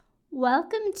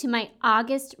Welcome to my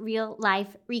August Real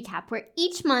Life Recap, where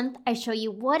each month I show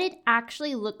you what it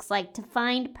actually looks like to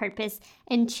find purpose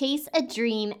and chase a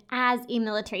dream as a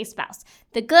military spouse.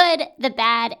 The good, the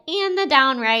bad, and the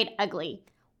downright ugly.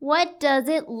 What does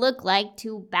it look like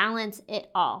to balance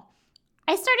it all?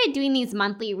 I started doing these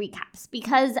monthly recaps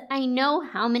because I know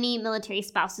how many military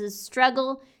spouses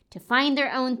struggle to find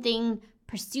their own thing,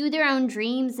 pursue their own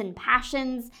dreams and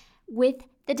passions with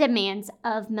the demands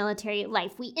of military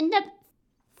life. We end up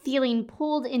feeling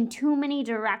pulled in too many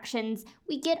directions.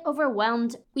 We get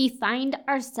overwhelmed. We find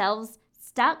ourselves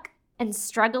stuck and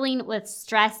struggling with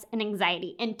stress and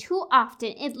anxiety. And too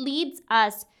often it leads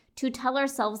us to tell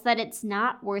ourselves that it's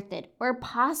not worth it or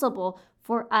possible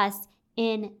for us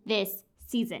in this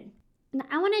season. And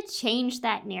I want to change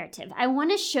that narrative. I want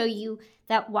to show you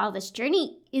that while this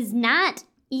journey is not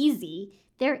easy,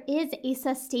 there is a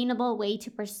sustainable way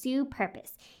to pursue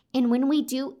purpose. And when we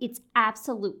do, it's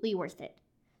absolutely worth it.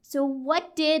 So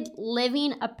what did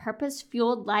living a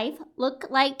purpose-fueled life look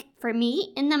like for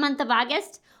me in the month of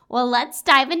August? Well, let's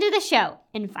dive into the show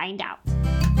and find out.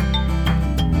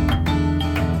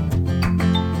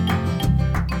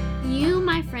 You,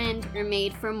 my friend, are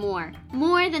made for more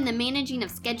than the managing of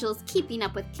schedules, keeping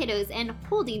up with kiddos, and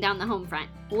holding down the home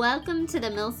front. Welcome to the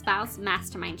MilSpouse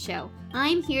Mastermind Show.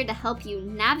 I'm here to help you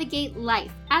navigate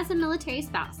life as a military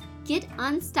spouse, get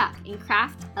unstuck, and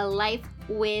craft a life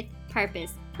with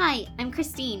purpose. Hi, I'm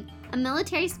Christine, a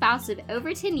military spouse of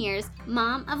over 10 years,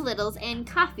 mom of littles, and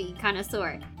coffee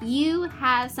connoisseur. You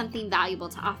have something valuable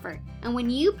to offer, and when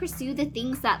you pursue the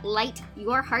things that light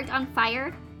your heart on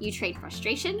fire, you trade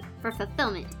frustration for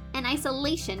fulfillment and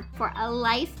isolation for a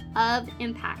life of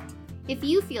impact. If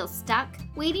you feel stuck,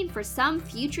 waiting for some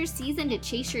future season to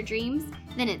chase your dreams,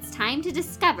 then it's time to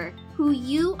discover who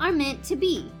you are meant to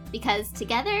be, because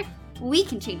together, we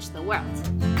can change the world.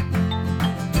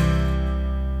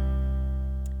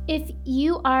 If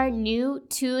you are new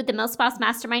to the MilSpouse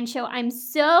Mastermind Show, I'm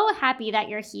so happy that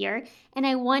you're here, and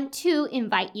I want to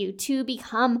invite you to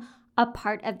become a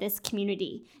part of this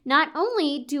community. Not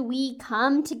only do we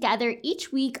come together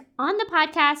each week on the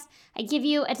podcast, I give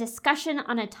you a discussion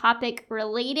on a topic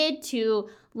related to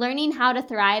learning how to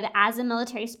thrive as a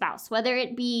military spouse, whether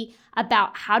it be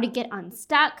about how to get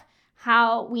unstuck,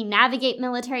 how we navigate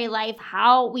military life,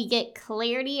 how we get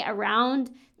clarity around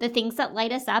the things that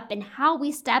light us up, and how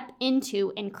we step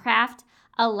into and craft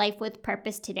a life with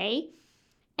purpose today.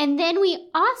 And then we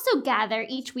also gather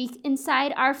each week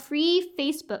inside our free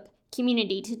Facebook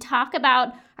community to talk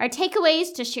about our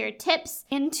takeaways, to share tips,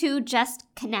 and to just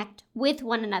connect with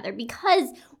one another, because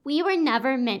we were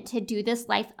never meant to do this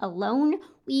life alone.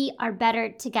 We are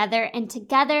better together, and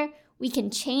together we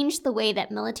can change the way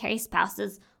that military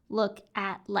spouses look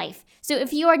at life. So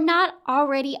if you are not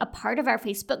already a part of our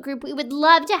Facebook group, we would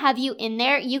love to have you in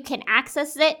there. You can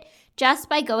access it just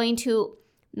by going to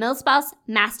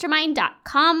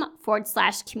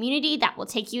milspousemastermind.com/community. That will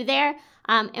take you there.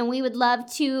 And we would love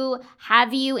to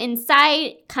have you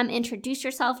inside. Come introduce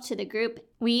yourself to the group.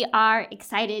 We are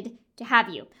excited to have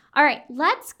you. All right,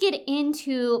 let's get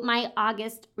into my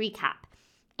August recap.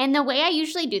 And the way I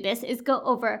usually do this is go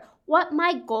over what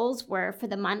my goals were for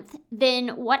the month,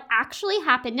 then what actually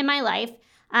happened in my life,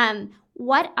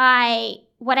 what I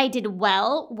did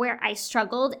well, where I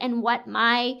struggled, and what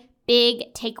my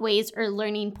big takeaways or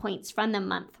learning points from the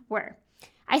month were.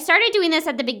 I started doing this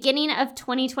at the beginning of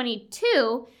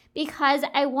 2022 because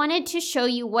I wanted to show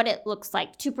you what it looks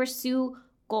like to pursue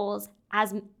goals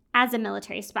as a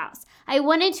military spouse. I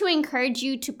wanted to encourage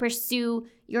you to pursue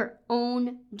your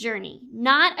own journey,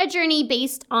 not a journey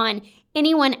based on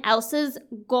anyone else's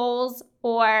goals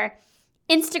or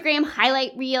Instagram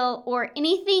highlight reel or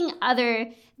anything other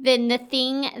than the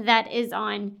thing that is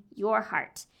on your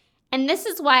heart. And this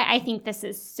is why I think this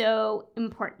is so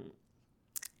important.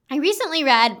 I recently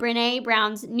read Brené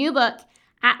Brown's new book,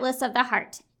 Atlas of the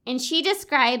Heart, and she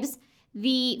describes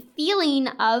the feeling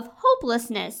of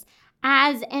hopelessness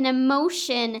as an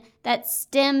emotion that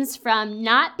stems from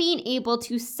not being able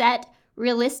to set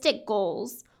realistic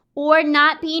goals or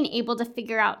not being able to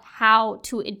figure out how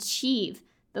to achieve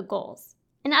the goals.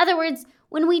 In other words,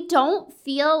 when we don't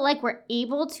feel like we're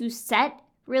able to set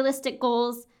realistic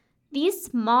goals, these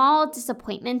small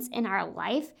disappointments in our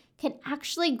life can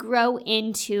actually grow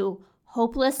into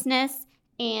hopelessness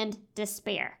and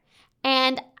despair.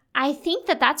 And I think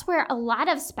that that's where a lot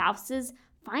of spouses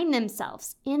find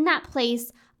themselves, in that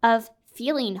place of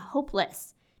feeling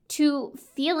hopeless, to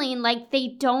feeling like they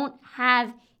don't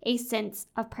have a sense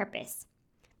of purpose.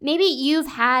 Maybe you've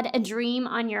had a dream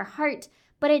on your heart,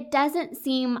 but it doesn't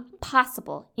seem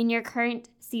possible in your current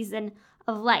season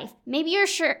of life. Maybe you're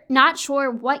not sure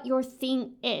what your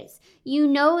thing is. You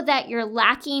know that you're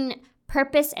lacking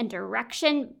purpose and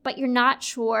direction, but you're not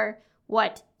sure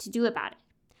what to do about it.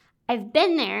 I've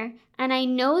been there, and I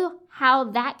know how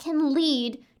that can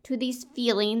lead to these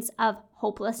feelings of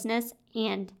hopelessness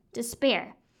and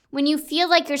despair. When you feel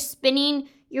like you're spinning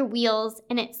your wheels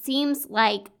and it seems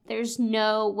like there's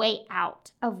no way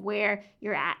out of where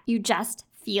you're at, you just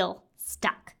feel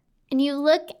stuck. And you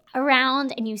look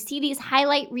around and you see these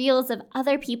highlight reels of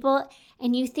other people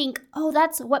and you think, oh,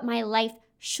 that's what my life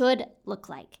should look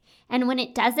like. And when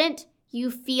it doesn't, you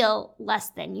feel less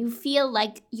than. You feel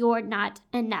like you're not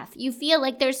enough. You feel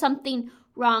like there's something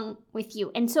wrong with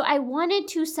you. And so I wanted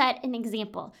to set an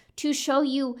example to show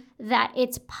you that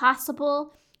it's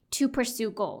possible to pursue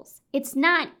goals. It's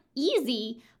not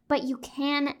easy, but you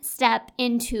can step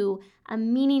into a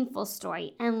meaningful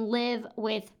story and live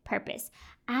with purpose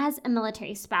as a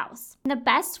military spouse. And the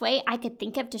best way I could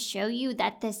think of to show you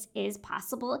that this is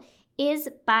possible is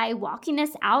by walking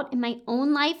this out in my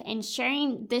own life and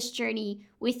sharing this journey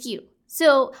with you.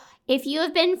 So if you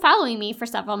have been following me for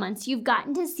several months, you've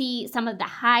gotten to see some of the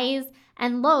highs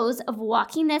and lows of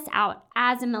walking this out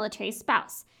as a military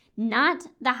spouse. Not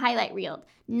the highlight reel,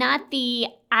 not the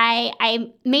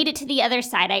I made it to the other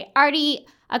side. I already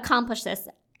accomplished this.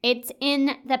 It's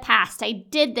in the past. I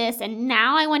did this and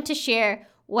now I want to share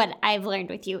what I've learned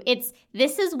with you.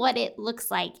 This is what it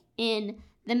looks like in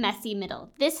the messy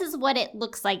middle. This is what it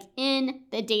looks like in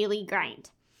the daily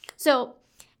grind. So,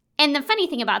 and the funny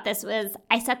thing about this was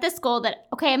I set this goal that,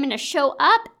 okay, I'm going to show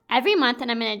up every month and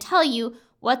I'm going to tell you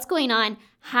what's going on,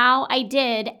 how I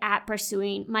did at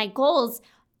pursuing my goals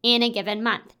in a given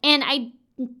month. And I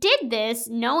did this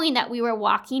knowing that we were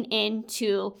walking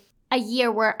into a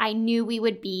year where I knew we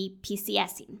would be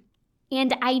PCSing.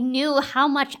 And I knew how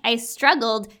much I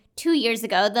struggled 2 years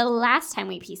ago, the last time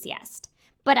we PCSed.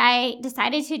 But I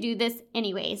decided to do this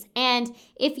anyways. And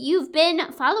if you've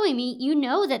been following me, you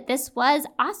know that this was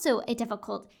also a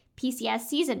difficult PCS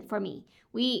season for me.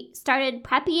 We started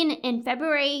prepping in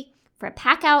February for a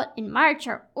pack out in March.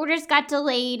 Our orders got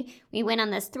delayed. We went on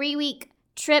this 3-week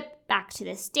trip back to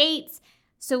the States.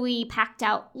 So we packed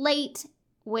out late,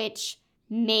 which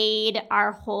made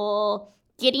our whole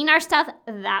getting our stuff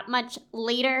that much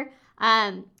later.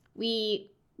 We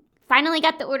finally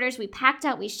got the orders, we packed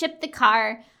out, we shipped the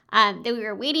car, then we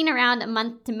were waiting around a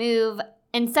month to move,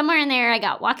 and somewhere in there I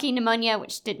got walking pneumonia,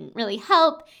 which didn't really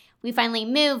help. We finally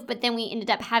moved, but then we ended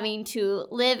up having to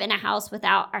live in a house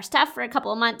without our stuff for a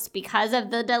couple of months because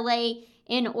of the delay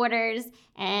in orders,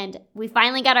 and we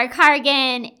finally got our car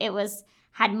again. It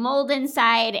had mold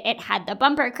inside, it had the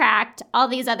bumper cracked, all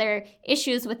these other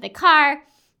issues with the car,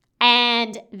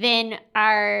 and then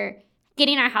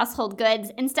getting our household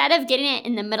goods, instead of getting it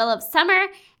in the middle of summer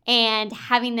and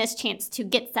having this chance to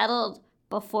get settled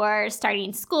before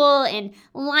starting school and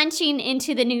launching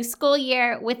into the new school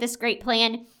year with this great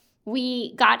plan,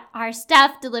 we got our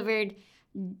stuff delivered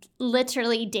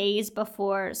literally days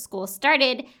before school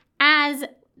started as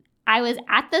I was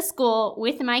at the school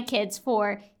with my kids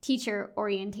for teacher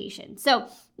orientation. So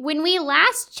when we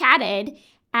last chatted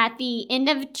at the end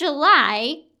of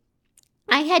July,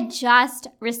 I had just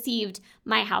received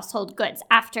my household goods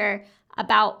after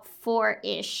about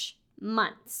 4-ish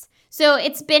months. So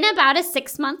it's been about a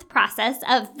 6-month process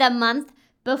of the month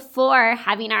before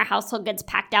having our household goods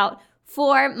packed out,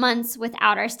 4 months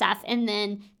without our stuff. And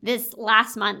then this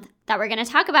last month that we're going to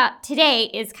talk about today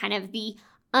is kind of the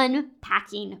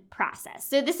unpacking process.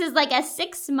 So this is like a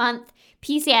 6-month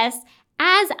PCS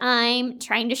as I'm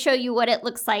trying to show you what it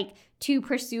looks like to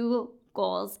pursue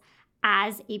goals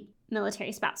as a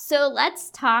military spouse. So let's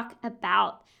talk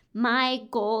about my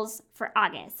goals for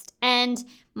August. And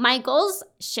my goals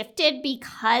shifted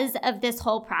because of this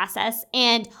whole process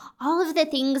and all of the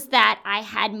things that I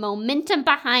had momentum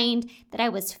behind, that I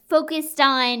was focused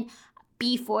on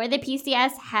before the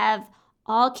PCS have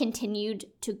all continued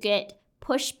to get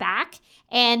pushed back.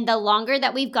 And the longer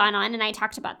that we've gone on, and I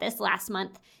talked about this last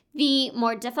month, the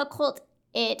more difficult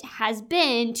it has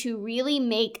been to really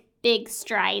make big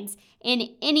strides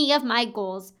in any of my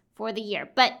goals for the year.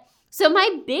 But so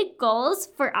my big goals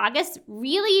for August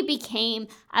really became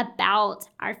about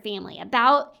our family,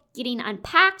 about getting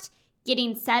unpacked,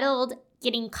 getting settled,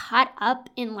 getting caught up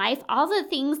in life, all the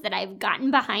things that I've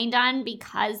gotten behind on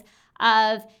because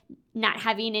of not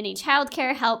having any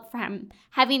childcare help, from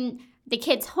having the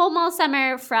kids home all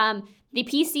summer, from the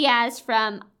PCS,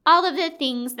 from all of the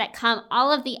things that come,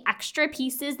 all of the extra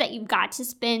pieces that you've got to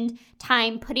spend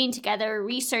time putting together,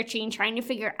 researching, trying to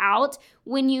figure out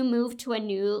when you move to a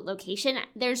new location.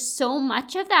 There's so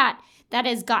much of that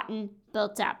has gotten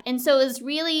built up. And so it was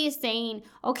really saying,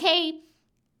 okay,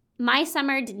 my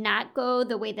summer did not go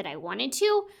the way that I wanted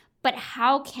to, but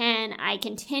how can I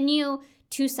continue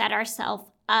to set ourselves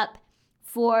up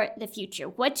for the future?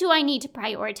 What do I need to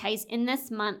prioritize in this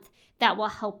month that will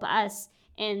help us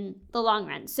in the long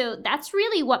run? So that's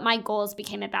really what my goals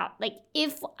became about. Like,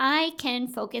 if I can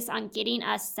focus on getting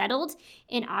us settled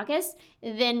in August,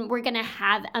 then we're going to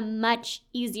have a much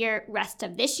easier rest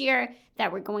of this year,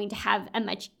 that we're going to have a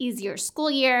much easier school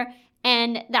year,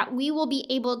 and that we will be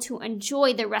able to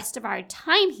enjoy the rest of our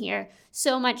time here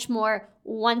so much more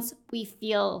once we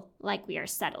feel like we are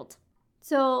settled.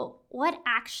 So what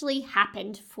actually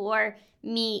happened for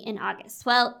me in August?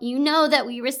 Well, you know that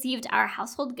we received our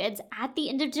household goods at the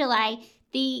end of July.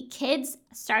 The kids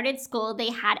started school.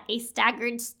 They had a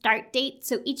staggered start date.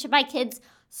 So each of my kids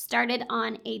started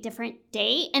on a different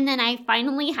day. And then I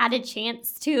finally had a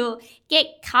chance to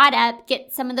get caught up,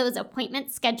 get some of those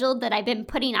appointments scheduled that I've been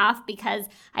putting off because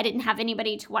I didn't have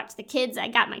anybody to watch the kids. I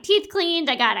got my teeth cleaned,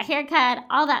 I got a haircut,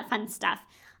 all that fun stuff.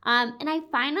 And I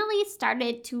finally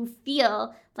started to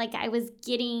feel like I was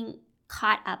getting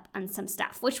caught up on some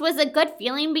stuff, which was a good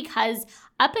feeling because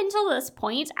up until this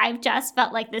point, I've just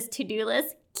felt like this to-do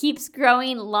list keeps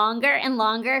growing longer and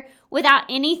longer without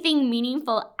anything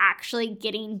meaningful actually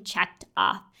getting checked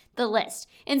off the list.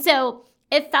 And so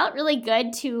it felt really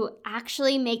good to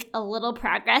actually make a little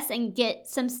progress and get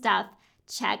some stuff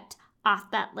checked off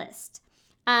that list.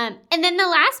 And then the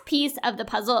last piece of the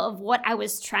puzzle of what I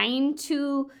was trying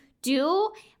to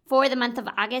do for the month of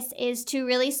August is to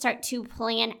really start to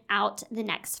plan out the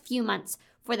next few months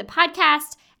for the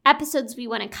podcast, episodes we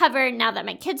want to cover. Now that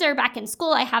my kids are back in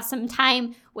school, I have some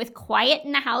time with quiet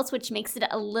in the house, which makes it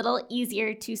a little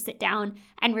easier to sit down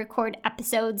and record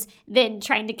episodes than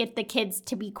trying to get the kids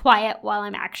to be quiet while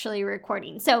I'm actually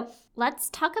recording. So let's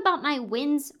talk about my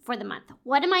wins for the month.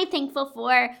 What am I thankful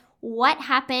for? What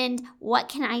happened? What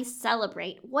can I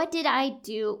celebrate? What did I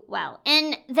do well?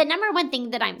 And the number one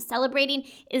thing that I'm celebrating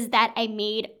is that I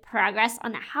made progress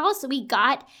on the house. We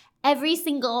got every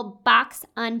single box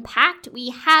unpacked. We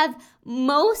have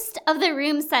most of the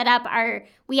rooms set up.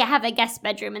 We have a guest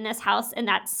bedroom in this house, and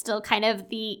that's still kind of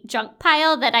the junk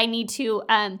pile that I need to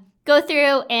go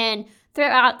through and throw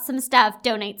out some stuff,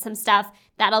 donate some stuff.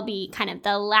 That'll be kind of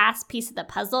the last piece of the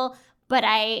puzzle. But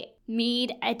I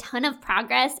made a ton of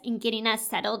progress in getting us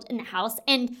settled in the house.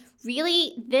 And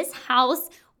really, this house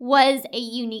was a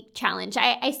unique challenge.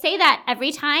 I say that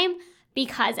every time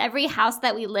because every house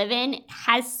that we live in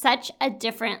has such a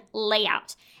different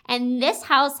layout. And this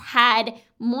house had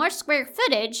more square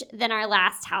footage than our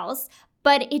last house,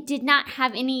 but it did not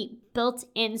have any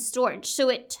built-in storage. So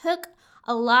it took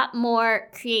a lot more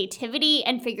creativity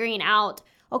and figuring out,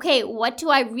 okay, what do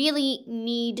I really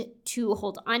need to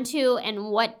hold on to and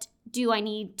what do I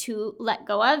need to let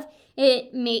go of?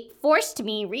 It forced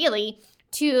me really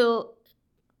to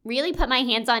really put my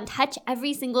hands on, touch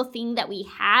every single thing that we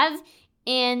have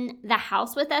in the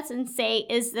house with us and say,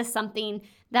 is this something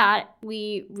that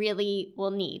we really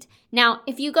will need? Now,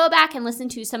 if you go back and listen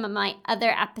to some of my other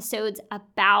episodes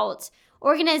about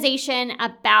organization,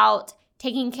 about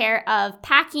taking care of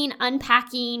packing,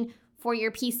 unpacking for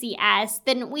your PCS,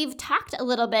 then we've talked a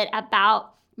little bit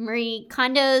about Marie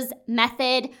Kondo's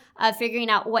method of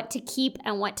figuring out what to keep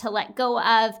and what to let go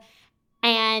of.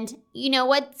 And you know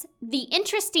what's the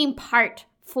interesting part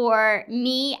for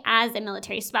me as a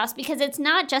military spouse, because it's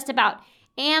not just about,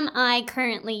 am I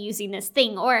currently using this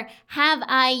thing, or have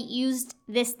I used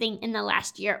this thing in the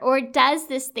last year, or does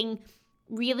this thing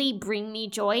really bring me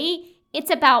joy?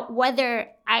 It's about whether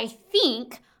I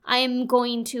think I'm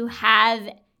going to have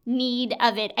need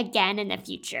of it again in the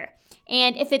future,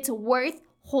 and if it's worth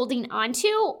holding on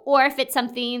to, or if it's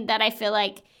something that I feel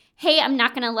like, hey, I'm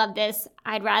not going to love this.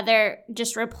 I'd rather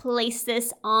just replace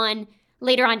this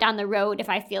later on down the road if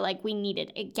I feel like we need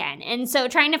it again. And so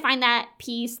trying to find that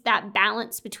piece, that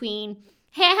balance between,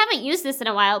 hey, I haven't used this in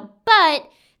a while, but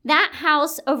that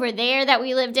house over there that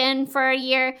we lived in for a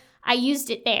year, I used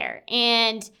it there.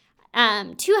 And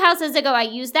 2 houses ago, I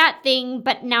used that thing,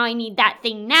 but now I need that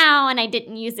thing now, and I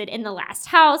didn't use it in the last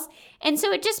house. And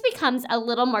so it just becomes a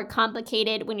little more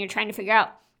complicated when you're trying to figure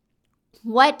out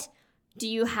what do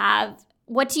you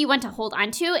want to hold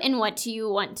on to and what do you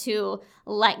want to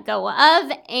let go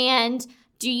of, and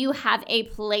do you have a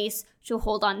place to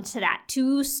hold on to that,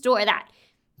 to store that?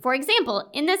 For example,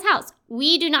 in this house,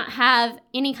 we do not have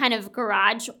any kind of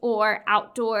garage or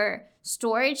outdoor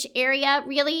storage area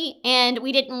really, and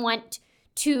we didn't want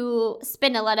to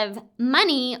spend a lot of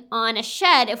money on a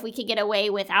shed if we could get away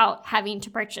without having to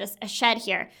purchase a shed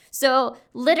here. So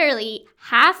literally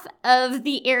half of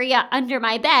the area under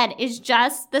my bed is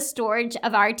just the storage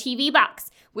of our TV box,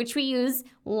 which we use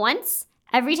once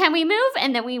every time we move,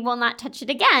 and then we will not touch it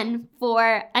again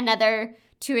for another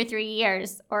 2 or 3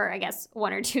 years, or I guess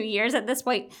 1 or 2 years at this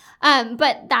point.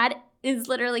 But that is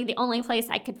literally the only place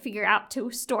I could figure out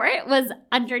to store it was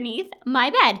underneath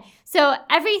my bed. So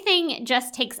everything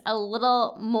just takes a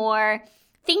little more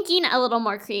thinking, a little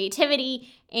more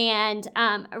creativity, and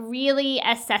really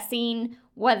assessing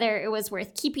whether it was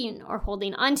worth keeping or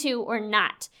holding onto or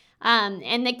not.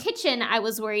 And the kitchen I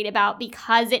was worried about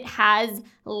because it has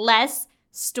less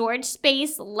storage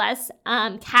space, less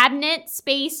cabinet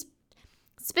space,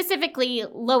 specifically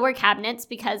lower cabinets,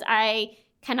 because I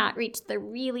cannot reach the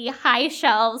really high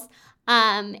shelves.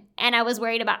 And I was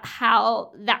worried about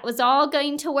how that was all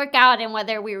going to work out and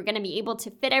whether we were going to be able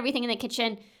to fit everything in the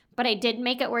kitchen. But I did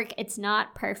make it work. It's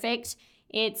not perfect.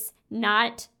 It's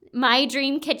not my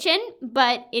dream kitchen,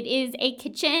 but it is a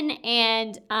kitchen.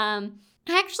 And I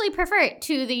actually prefer it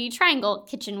to the triangle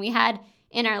kitchen we had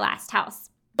in our last house.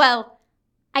 Well,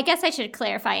 I guess I should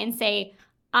clarify and say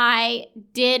I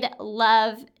did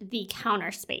love the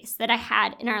counter space that I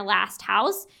had in our last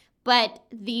house, but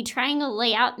the triangle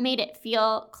layout made it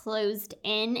feel closed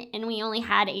in, and we only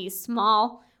had a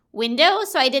small window,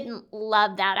 so I didn't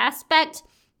love that aspect.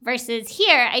 Versus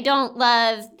here, I don't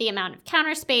love the amount of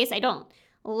counter space. I don't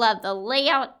love the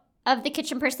layout of the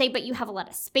kitchen per se, but you have a lot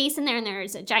of space in there, and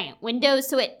there's a giant window,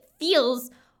 so it feels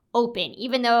open,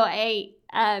 even though I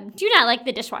do not like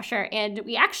the dishwasher. And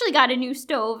we actually got a new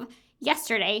stove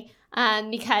yesterday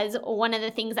because one of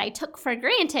the things I took for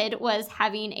granted was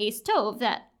having a stove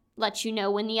that lets you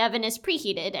know when the oven is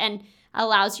preheated and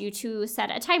allows you to set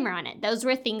a timer on it. Those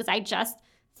were things I just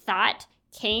thought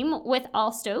came with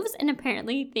all stoves, and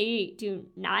apparently they do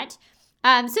not.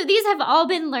 So these have all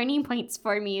been learning points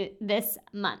for me this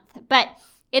month, but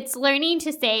it's learning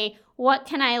to say, what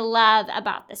can I love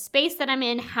about the space that I'm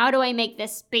in? How do I make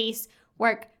this space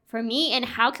work for me? And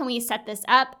how can we set this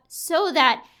up so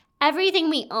that everything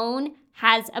we own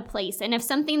has a place? And if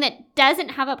something that doesn't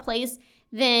have a place,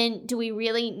 then do we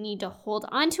really need to hold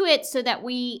on to it so that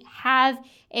we have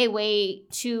a way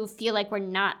to feel like we're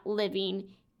not living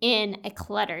in a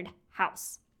cluttered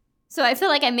house? So I feel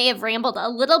like I may have rambled a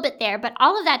little bit there, but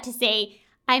all of that to say,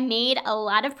 I made a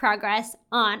lot of progress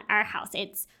on our house.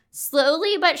 It's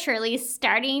slowly but surely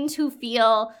starting to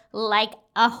feel like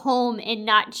a home and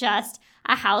not just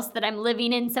a house that I'm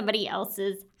living in somebody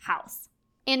else's house.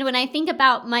 And when I think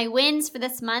about my wins for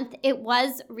this month, it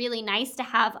was really nice to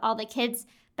have all the kids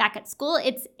back at school.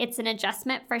 It's an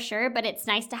adjustment for sure, but it's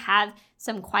nice to have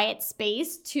some quiet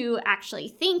space to actually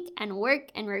think and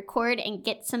work and record and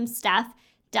get some stuff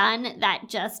done that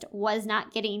just was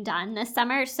not getting done this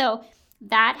summer. So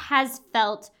that has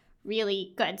felt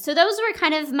really good. So those were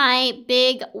kind of my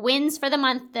big wins for the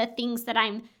month, the things that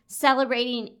I'm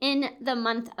celebrating in the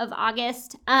month of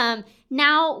August.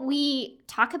 Now we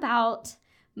talk about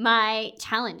my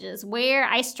challenges, where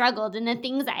I struggled and the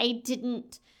things I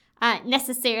didn't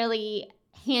necessarily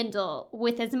handle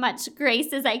with as much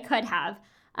grace as I could have.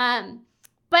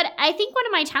 But I think one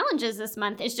of my challenges this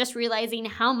month is just realizing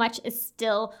how much is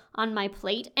still on my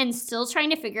plate and still trying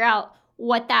to figure out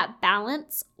what that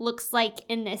balance looks like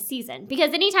in this season.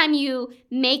 Because anytime you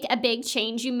make a big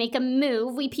change, you make a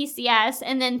move, we PCS,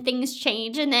 and then things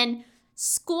change, and then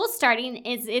school starting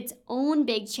is its own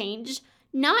big change,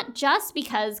 not just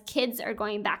because kids are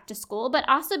going back to school, but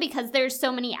also because there's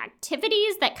so many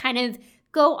activities that kind of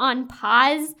go on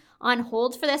pause, on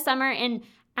hold for the summer. And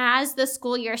as the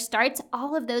school year starts,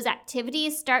 all of those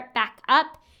activities start back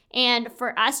up. And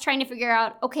for us trying to figure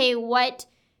out, okay, what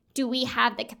do we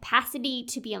have the capacity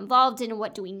to be involved in?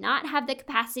 What do we not have the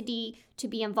capacity to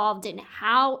be involved in?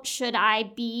 How should I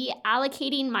be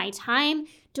allocating my time?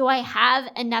 Do I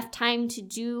have enough time to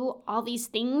do all these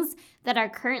things that are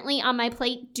currently on my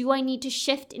plate? Do I need to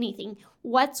shift anything?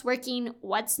 What's working?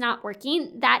 What's not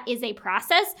working? That is a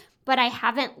process, but I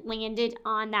haven't landed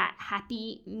on that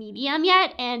happy medium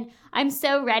yet. And I'm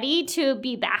so ready to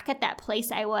be back at that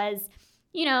place I was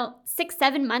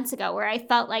 6-7 months ago, where I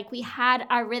felt like we had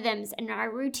our rhythms and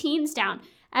our routines down.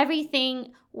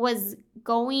 Everything was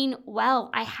going well.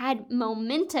 I had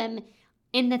momentum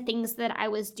in the things that I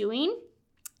was doing.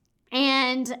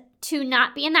 And to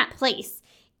not be in that place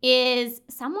is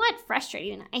somewhat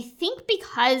frustrating. I think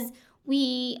because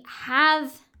we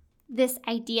have this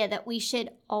idea that we should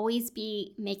always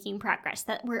be making progress,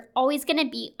 that we're always going to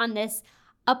be on this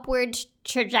upward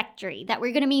trajectory, that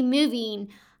we're going to be moving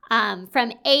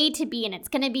from A to B, and it's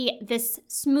going to be this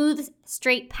smooth,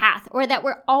 straight path, or that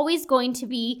we're always going to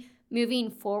be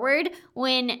moving forward,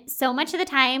 when so much of the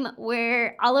time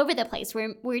we're all over the place.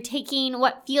 We're taking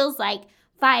what feels like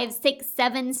 5, 6,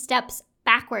 7 steps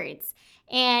backwards.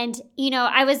 And,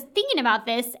 I was thinking about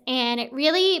this, and it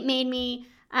really made me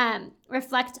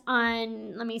reflect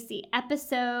on,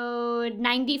 episode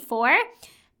 94,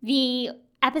 the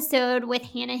episode with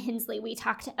Hannah Hensley. We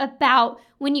talked about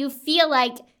when you feel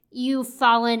like you've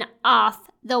fallen off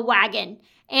the wagon.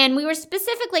 And we were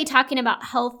specifically talking about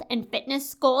health and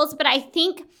fitness goals, but I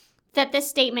think that this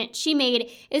statement she made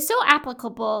is so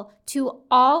applicable to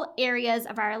all areas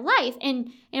of our life.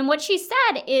 And what she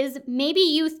said is, maybe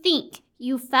you think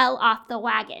you fell off the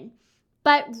wagon,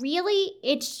 but really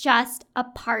it's just a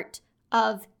part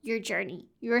of your journey,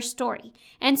 your story.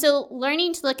 And so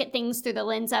learning to look at things through the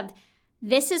lens of,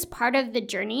 this is part of the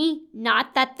journey,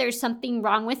 not that there's something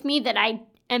wrong with me, that I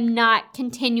am not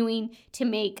continuing to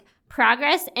make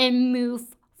progress and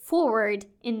move forward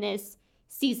in this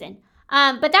season.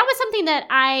 But that was something that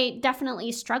I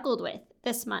definitely struggled with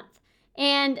this month.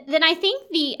 And then I think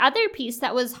the other piece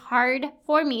that was hard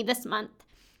for me this month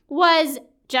was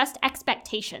just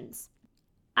expectations.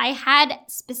 I had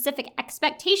specific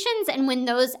expectations, and when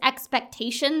those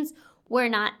expectations were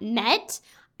not met,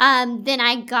 then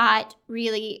I got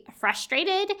really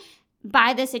frustrated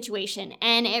by the situation.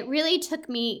 And it really took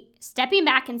me stepping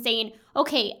back and saying,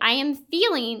 okay, I am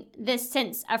feeling this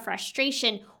sense of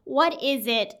frustration. What is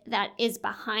it that is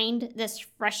behind this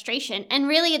frustration? And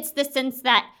really, it's the sense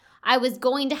that I was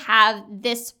going to have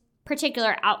this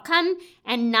particular outcome,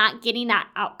 and not getting that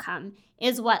outcome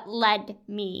is what led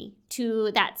me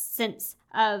to that sense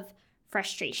of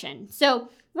frustration. So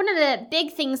one of the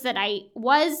big things that I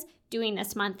was doing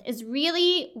this month is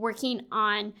really working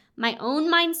on my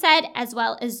own mindset, as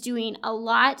well as doing a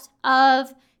lot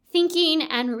of thinking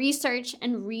and research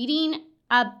and reading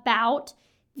about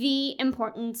the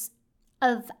importance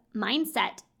of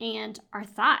mindset and our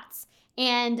thoughts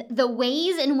and the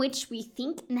ways in which we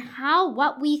think, and how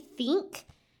what we think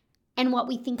and what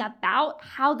we think about,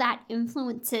 how that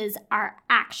influences our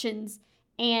actions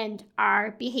and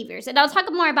our behaviors. And I'll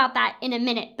talk more about that in a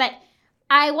minute, but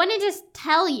I want to just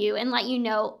tell you and let you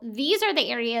know, these are the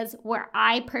areas where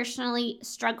I personally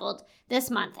struggled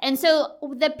this month. And so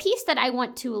the piece that I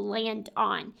want to land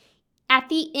on at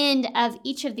the end of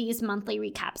each of these monthly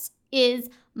recaps is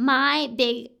my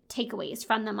big takeaways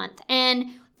from the month, and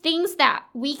things that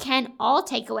we can all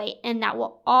take away and that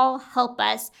will all help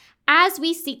us as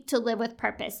we seek to live with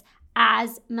purpose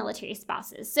as military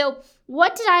spouses. So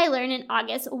what did I learn in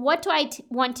August? What do I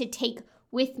want to take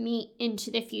with me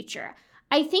into the future?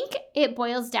 I think it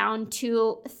boils down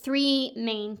to 3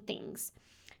 main things.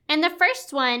 And the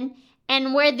first one,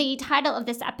 and where the title of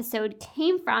this episode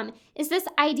came from, is this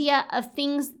idea of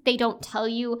things they don't tell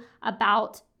you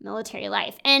about military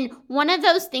life. And one of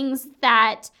those things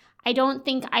that I don't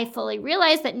think I fully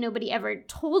realized, that nobody ever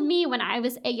told me when I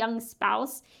was a young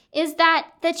spouse, is that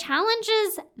the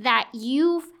challenges that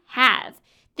you have,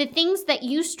 the things that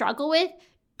you struggle with,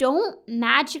 don't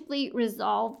magically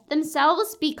resolve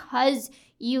themselves because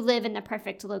you live in the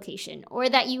perfect location, or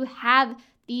that you have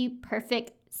the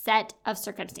perfect set of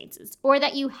circumstances, or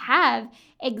that you have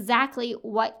exactly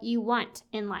what you want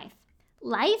in life.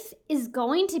 Life is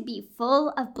going to be full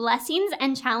of blessings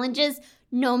and challenges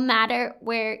no matter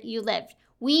where you lived.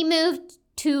 We moved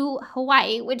to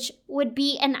Hawaii, which would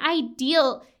be an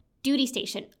ideal duty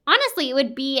station. Honestly, it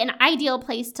would be an ideal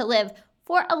place to live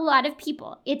for a lot of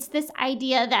people. It's this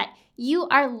idea that you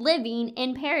are living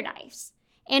in paradise.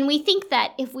 And we think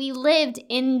that if we lived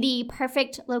in the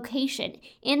perfect location,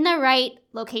 in the right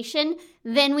location,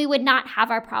 then we would not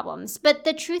have our problems. But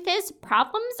the truth is,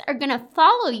 problems are going to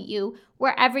follow you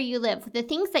wherever you live. The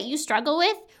things that you struggle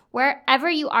with, wherever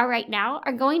you are right now,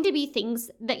 are going to be things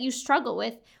that you struggle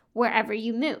with wherever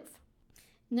you move.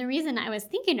 And the reason I was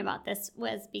thinking about this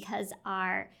was because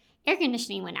our air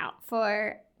conditioning went out.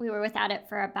 We were without it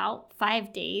for about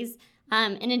 5 days.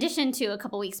 In addition to a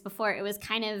couple weeks before, it was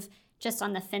kind of just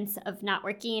on the fence of not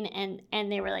working,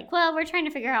 and they were like, well, we're trying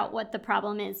to figure out what the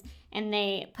problem is, and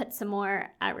they put some more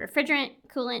refrigerant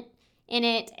coolant in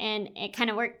it, and it kind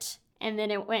of worked, and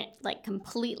then it went like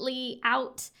completely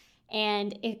out,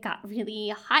 and it got really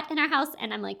hot in our house.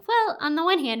 And I'm like, well, on the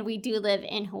one hand, we do live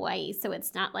in Hawaii, so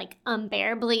it's not like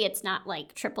unbearably, it's not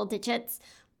like triple digits,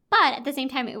 but at the same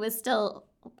time, it was still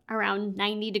around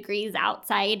 90 degrees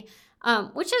outside,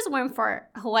 which is warm for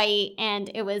Hawaii, and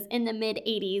it was in the mid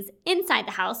 80s inside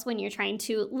the house. When you're trying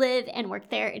to live and work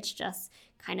there, it's just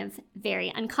kind of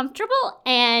very uncomfortable.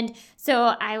 And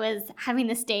so I was having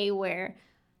this day where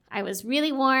I was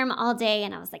really warm all day,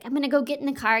 and I was like, I'm going to go get in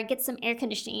the car, get some air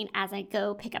conditioning as I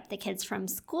go pick up the kids from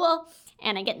school.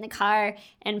 And I get in the car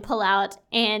and pull out,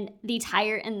 and the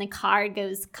tire in the car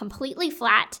goes completely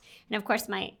flat. And of course,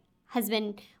 my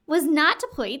husband was not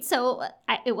deployed, so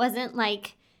it wasn't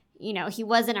like, he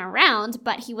wasn't around,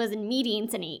 but he was in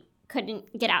meetings and he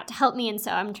couldn't get out to help me. And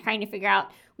so I'm trying to figure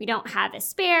out, we don't have a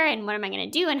spare, and what am I going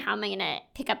to do, and how am I going to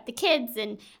pick up the kids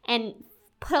and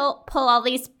pull all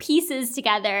these pieces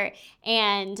together.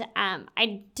 And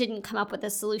I didn't come up with a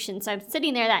solution. So I'm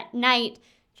sitting there that night,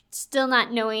 still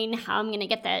not knowing how I'm going to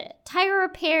get the tire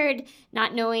repaired,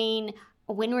 not knowing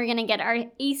when we're going to get our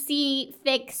AC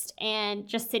fixed, and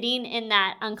just sitting in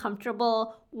that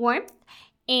uncomfortable warmth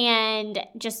and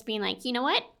just being like, you know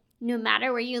what? No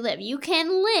matter where you live, you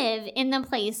can live in the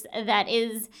place that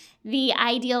is the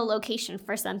ideal location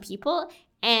for some people,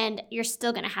 and you're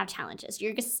still going to have challenges.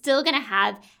 You're still going to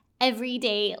have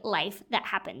everyday life that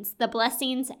happens, the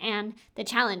blessings and the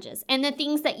challenges. And the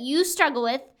things that you struggle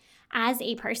with as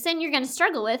a person, you're going to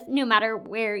struggle with no matter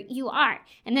where you are.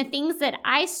 And the things that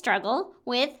I struggle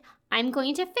with, I'm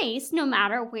going to face no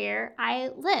matter where I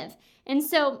live. And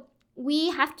so we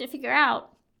have to figure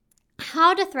out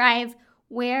how to thrive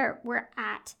where we're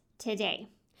at today.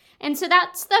 And so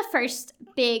that's the first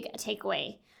big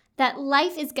takeaway, that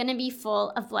life is going to be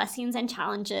full of blessings and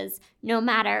challenges no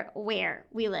matter where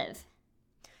we live.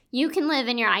 You can live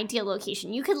in your ideal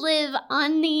location. You could live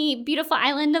on the beautiful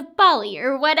island of Bali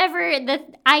or whatever the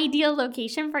ideal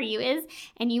location for you is,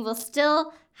 and you will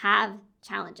still have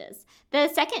challenges. The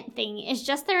second thing is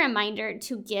just the reminder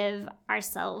to give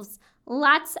ourselves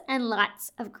lots and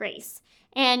lots of grace.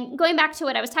 And going back to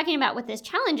what I was talking about with these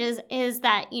challenges is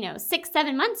that,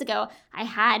 6-7 months ago, I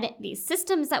had these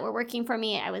systems that were working for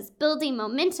me. I was building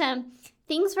momentum.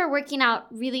 Things were working out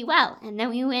really well. And then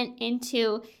we went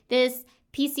into this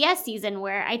PCS season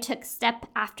where I took step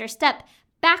after step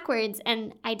backwards,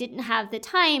 and I didn't have the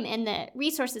time and the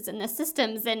resources and the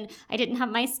systems, and I didn't have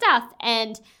my stuff.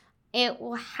 And it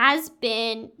has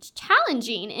been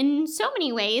challenging in so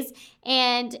many ways.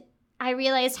 And I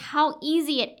realized how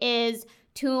easy it is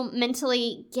to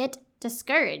mentally get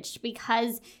discouraged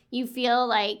because you feel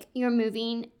like you're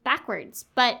moving backwards.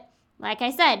 But like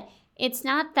I said, it's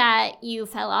not that you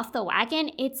fell off the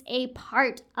wagon, it's a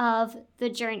part of the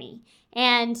journey.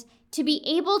 And to be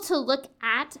able to look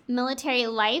at military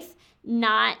life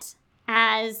not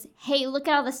as, hey, look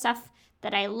at all the stuff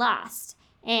that I lost,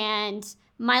 and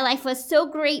my life was so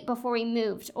great before we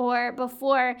moved, or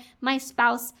before my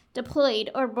spouse deployed,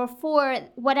 or before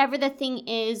whatever the thing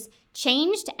is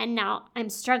changed, and now I'm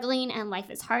struggling and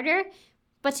life is harder.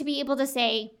 But to be able to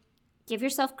say, give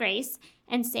yourself grace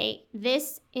and say,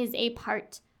 this is a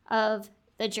part of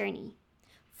the journey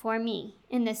for me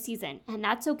in this season. And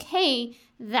that's okay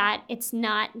that it's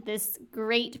not this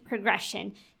great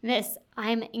progression, this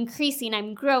I'm increasing,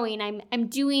 I'm growing, I'm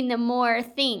doing the more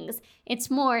things. It's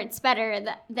better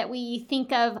that we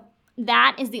think of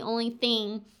that is the only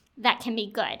thing that can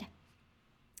be good.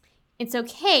 It's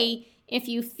okay if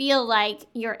you feel like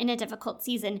you're in a difficult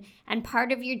season and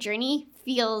part of your journey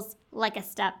feels like a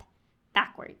step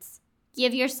backwards.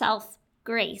 Give yourself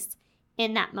grace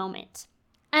in that moment.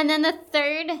 And then the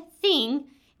third thing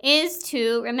is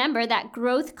to remember that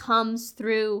growth comes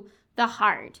through the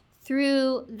hard,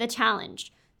 through the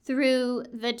challenge, through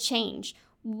the change.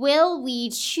 Will we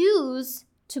choose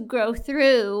to grow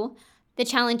through the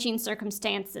challenging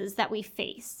circumstances that we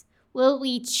face? Will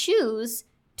we choose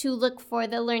to look for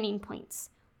the learning points?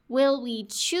 Will we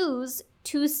choose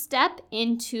to step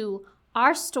into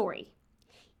our story,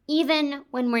 even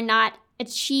when we're not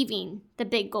achieving the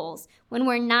big goals, when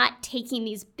we're not taking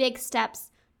these big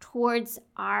steps towards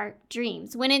our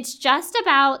dreams, when it's just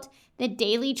about the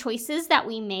daily choices that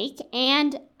we make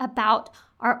and about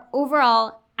our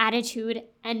overall attitude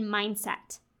and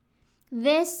mindset?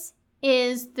 This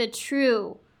is the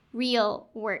true, real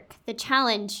work, the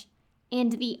challenge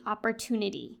and the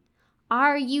opportunity.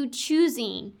 Are you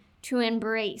choosing to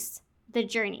embrace the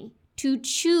journey, to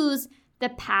choose the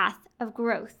path of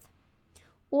growth?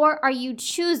 Or are you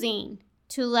choosing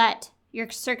to let your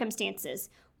circumstances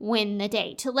win the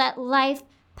day, to let life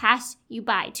pass you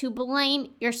by, to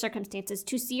blame your circumstances,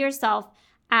 to see yourself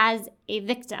as a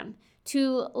victim,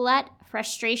 to let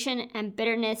frustration and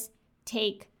bitterness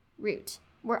take root?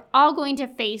 We're all going to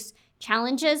face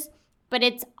challenges, but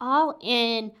it's all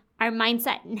in our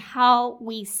mindset and how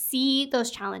we see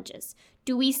those challenges.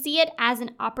 Do we see it as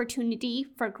an opportunity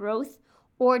for growth,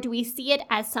 or do we see it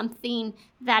as something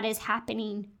that is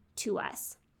happening to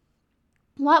us?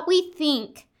 What we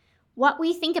think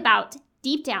about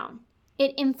deep down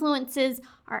It influences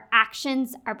our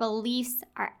actions, our beliefs,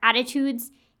 our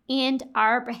attitudes, and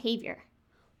our behavior.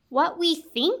 What we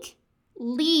think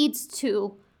leads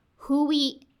to who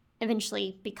we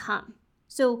eventually become.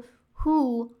 So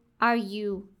who are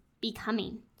you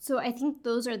becoming? So I think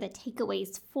those are the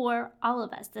takeaways for all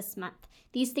of us this month.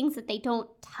 These things that they don't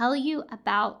tell you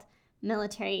about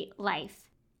military life.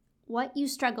 What you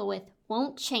struggle with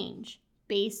won't change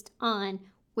based on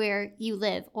where you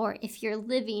live or if you're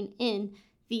living in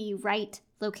the right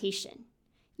location.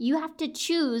 You have to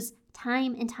choose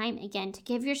time and time again to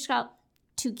give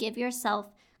yourself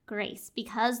grace,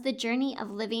 because the journey of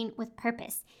living with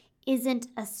purpose isn't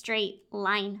a straight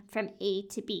line from A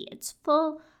to B. It's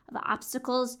full of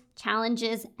obstacles,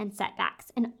 challenges, and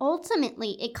setbacks. And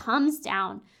ultimately, it comes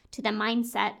down to the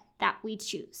mindset that we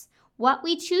choose. What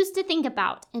we choose to think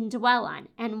about and dwell on,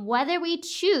 and whether we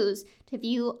choose to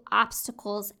view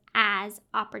obstacles as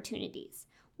opportunities.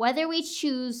 Whether we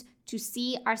choose to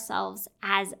see ourselves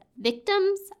as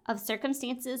victims of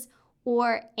circumstances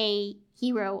or a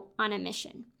hero on a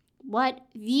mission. What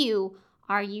view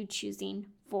are you choosing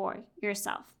for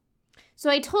yourself? So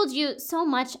I told you so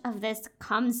much of this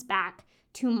comes back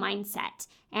to mindset.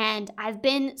 And I've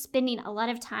been spending a lot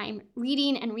of time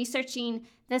reading and researching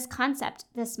this concept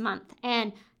this month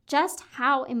and just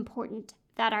how important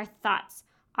that our thoughts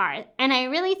are. And I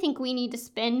really think we need to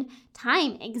spend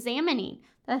time examining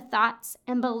the thoughts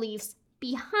and beliefs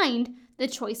behind the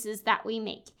choices that we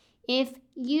make. If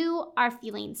you are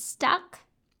feeling stuck,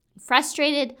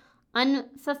 frustrated,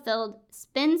 unfulfilled,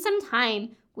 spend some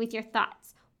time with your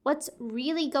thoughts. What's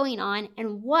really going on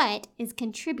and what is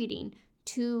contributing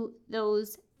to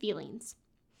those feelings?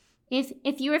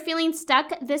 If you are feeling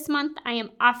stuck this month, I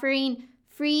am offering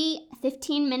free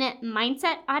 15-minute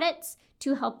mindset audits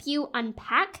to help you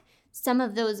unpack some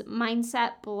of those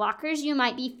mindset blockers you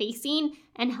might be facing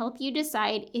and help you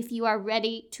decide if you are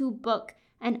ready to book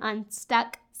an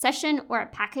unstuck session or a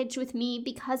package with me,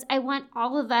 because I want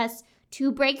all of us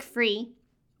to break free,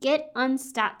 get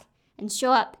unstuck, and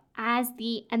show up as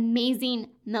the amazing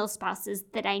milspouses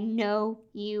that I know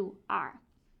you are.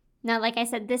 Now, like I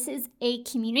said, this is a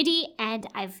community, and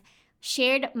I've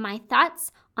shared my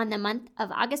thoughts on the month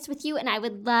of August with you, and I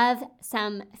would love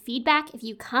some feedback. If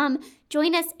you come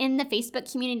join us in the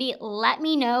Facebook community, let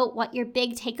me know what your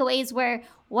big takeaways were,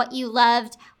 what you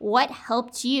loved, what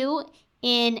helped you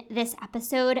in this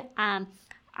episode.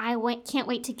 Can't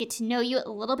wait to get to know you a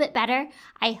little bit better.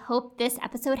 I hope this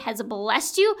episode has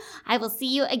blessed you. I will see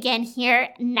you again here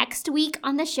next week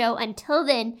on the show. Until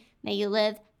then, may you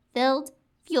live filled,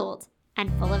 fueled,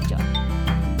 and full of joy.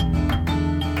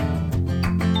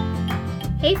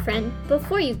 Hey friend,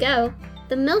 before you go,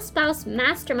 the MilSpouse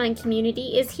Mastermind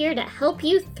community is here to help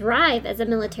you thrive as a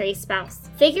military spouse.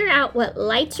 Figure out what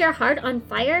lights your heart on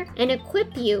fire and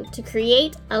equip you to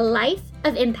create a life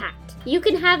of impact. You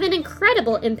can have an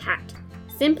incredible impact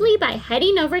simply by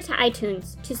heading over to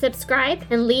iTunes to subscribe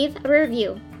and leave a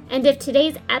review. And if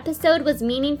today's episode was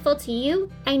meaningful to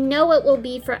you, I know it will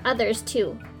be for others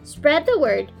too. Spread the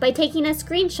word by taking a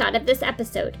screenshot of this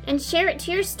episode and share it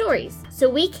to your stories so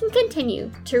we can continue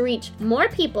to reach more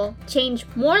people, change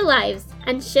more lives,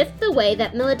 and shift the way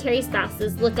that military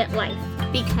spouses look at life.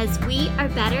 Because we are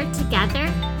better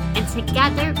together, and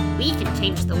together we can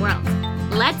change the world.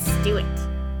 Let's do it.